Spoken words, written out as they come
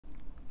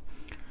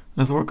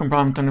Let's work on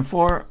problem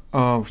 24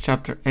 of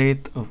chapter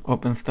 8 of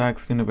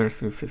OpenStax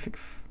University of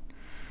Physics.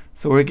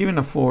 So we're given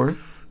a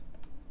force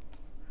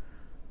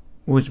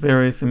which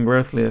varies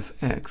inversely as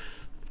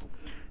x,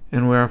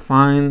 and we are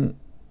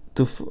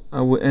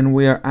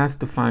asked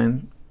to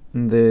find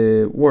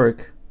the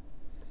work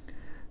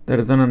that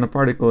is done on a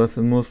particle as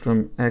it moves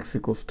from x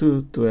equals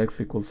 2 to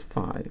x equals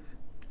 5.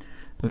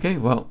 Okay,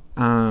 well,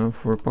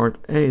 for part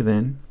A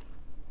then,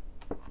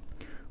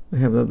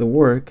 we have that the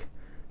work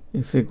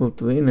is equal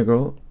to the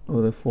integral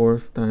of the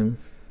force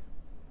times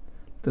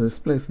the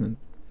displacement.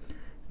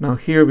 Now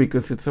here,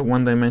 because it's a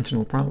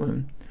one-dimensional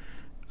problem,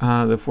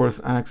 the force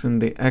acts in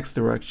the x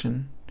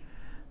direction,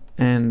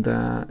 and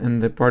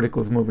the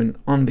particle is moving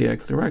on the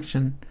x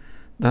direction.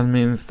 That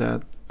means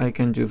that I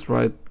can just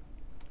write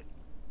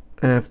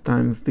f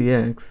times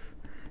dx,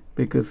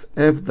 because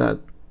f dot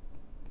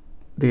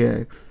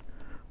dx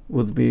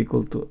would be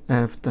equal to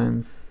f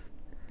times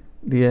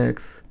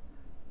dx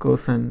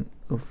cosine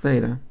of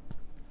theta,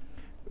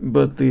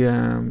 but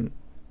the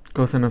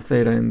cosine of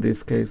theta in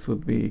this case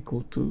would be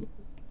equal to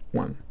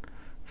 1,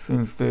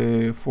 since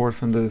the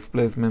force and the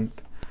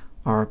displacement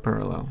are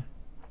parallel.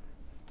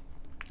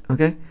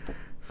 Okay,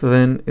 so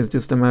then it's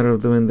just a matter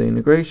of doing the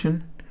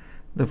integration.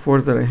 The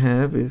force that I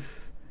have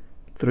is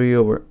 3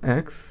 over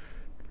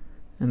x,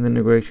 and the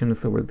integration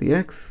is over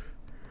dx.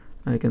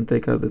 I can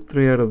take out the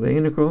 3 out of the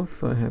integral,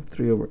 so I have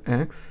 3 over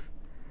x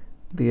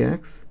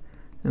dx,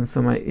 and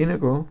so my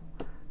integral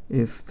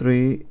is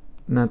 3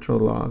 natural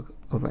log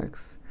of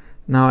x.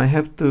 Now I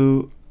have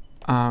to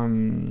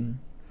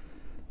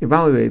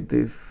evaluate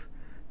this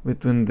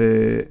between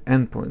the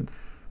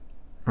endpoints.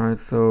 Alright,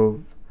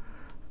 so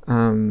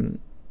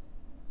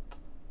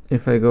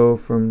if I go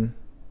from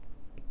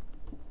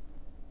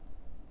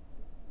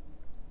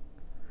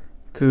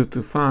 2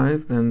 to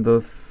 5, then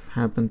those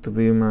happen to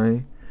be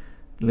my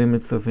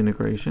limits of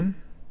integration.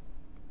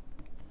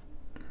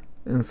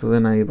 And so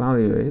then I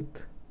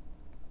evaluate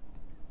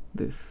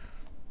this.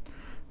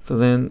 So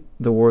then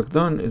the work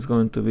done is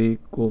going to be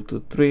equal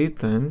to 3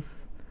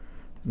 times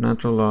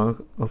natural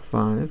log of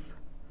 5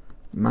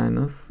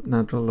 minus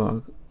natural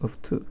log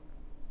of 2.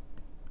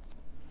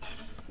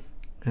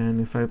 And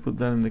if I put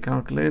that in the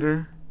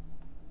calculator,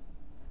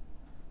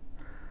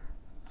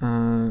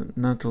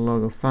 natural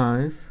log of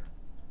 5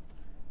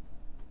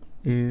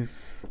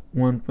 is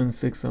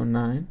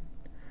 1.609,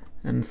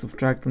 and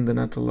subtracting the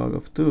natural log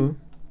of 2,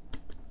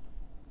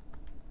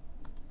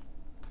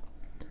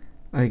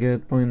 I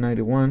get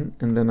 0.91,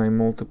 and then I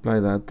multiply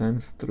that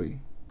times 3,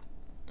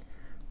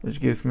 which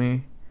gives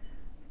me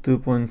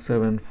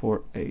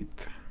 2.748.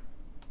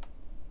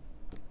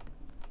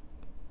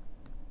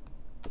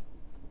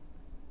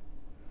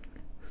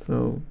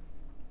 So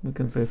we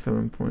can say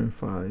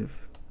 2.75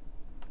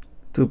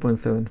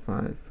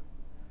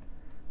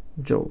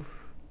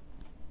 joules.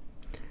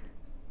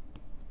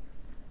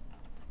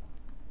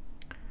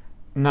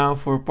 Now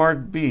for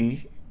part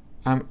B,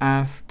 I'm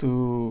asked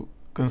to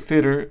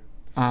consider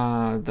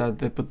that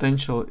the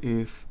potential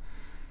is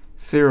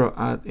 0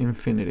 at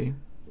infinity.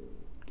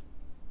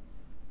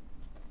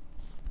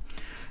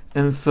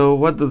 And so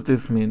what does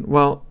this mean?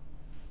 Well,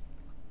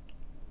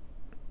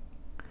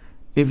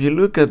 if you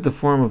look at the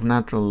form of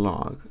natural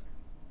log,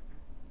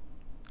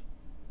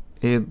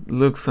 it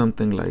looks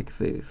something like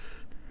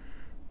this.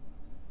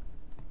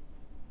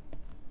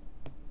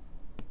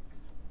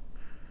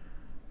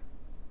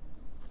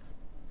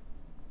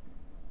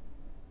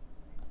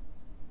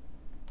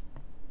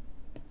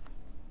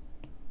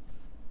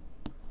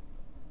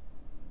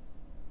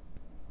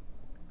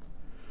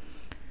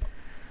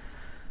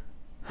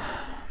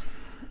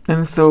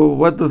 And so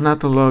what does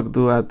natural log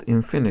do at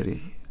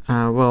infinity?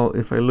 Well,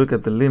 if I look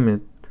at the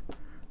limit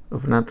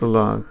of natural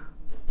log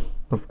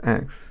of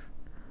x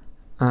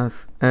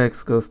as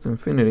x goes to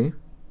infinity,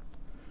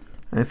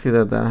 I see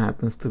that that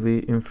happens to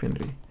be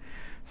infinity.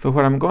 So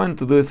what I'm going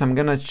to do is I'm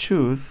going to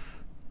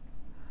choose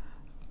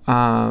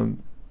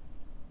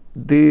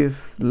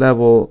this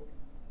level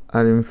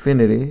at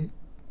infinity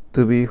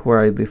to be where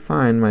I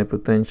define my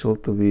potential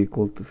to be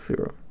equal to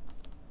 0.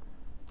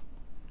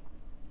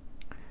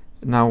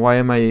 Now, why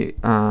am I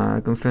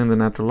considering the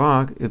natural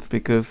log? It's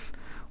because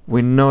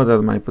we know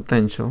that my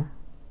potential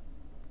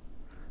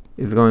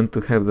is going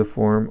to have the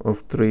form of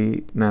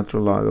 3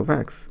 natural log of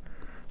x,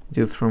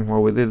 just from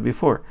what we did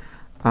before.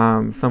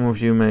 Some of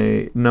you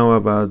may know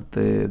about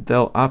the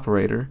del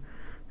operator,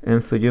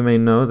 and so you may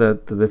know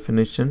that the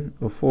definition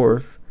of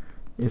force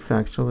is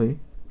actually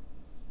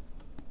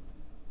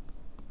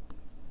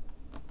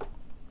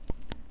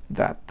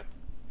that.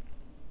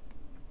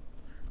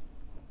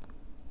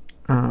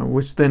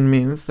 Which then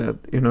means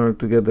that in order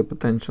to get the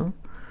potential,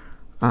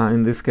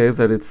 in this case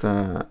that it's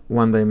a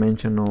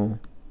one-dimensional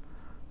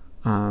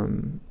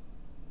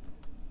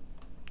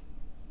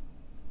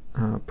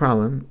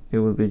problem, it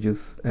will be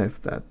just f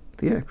dot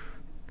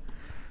dx,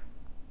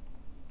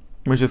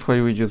 which is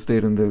what we just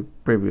did in the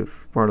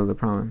previous part of the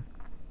problem.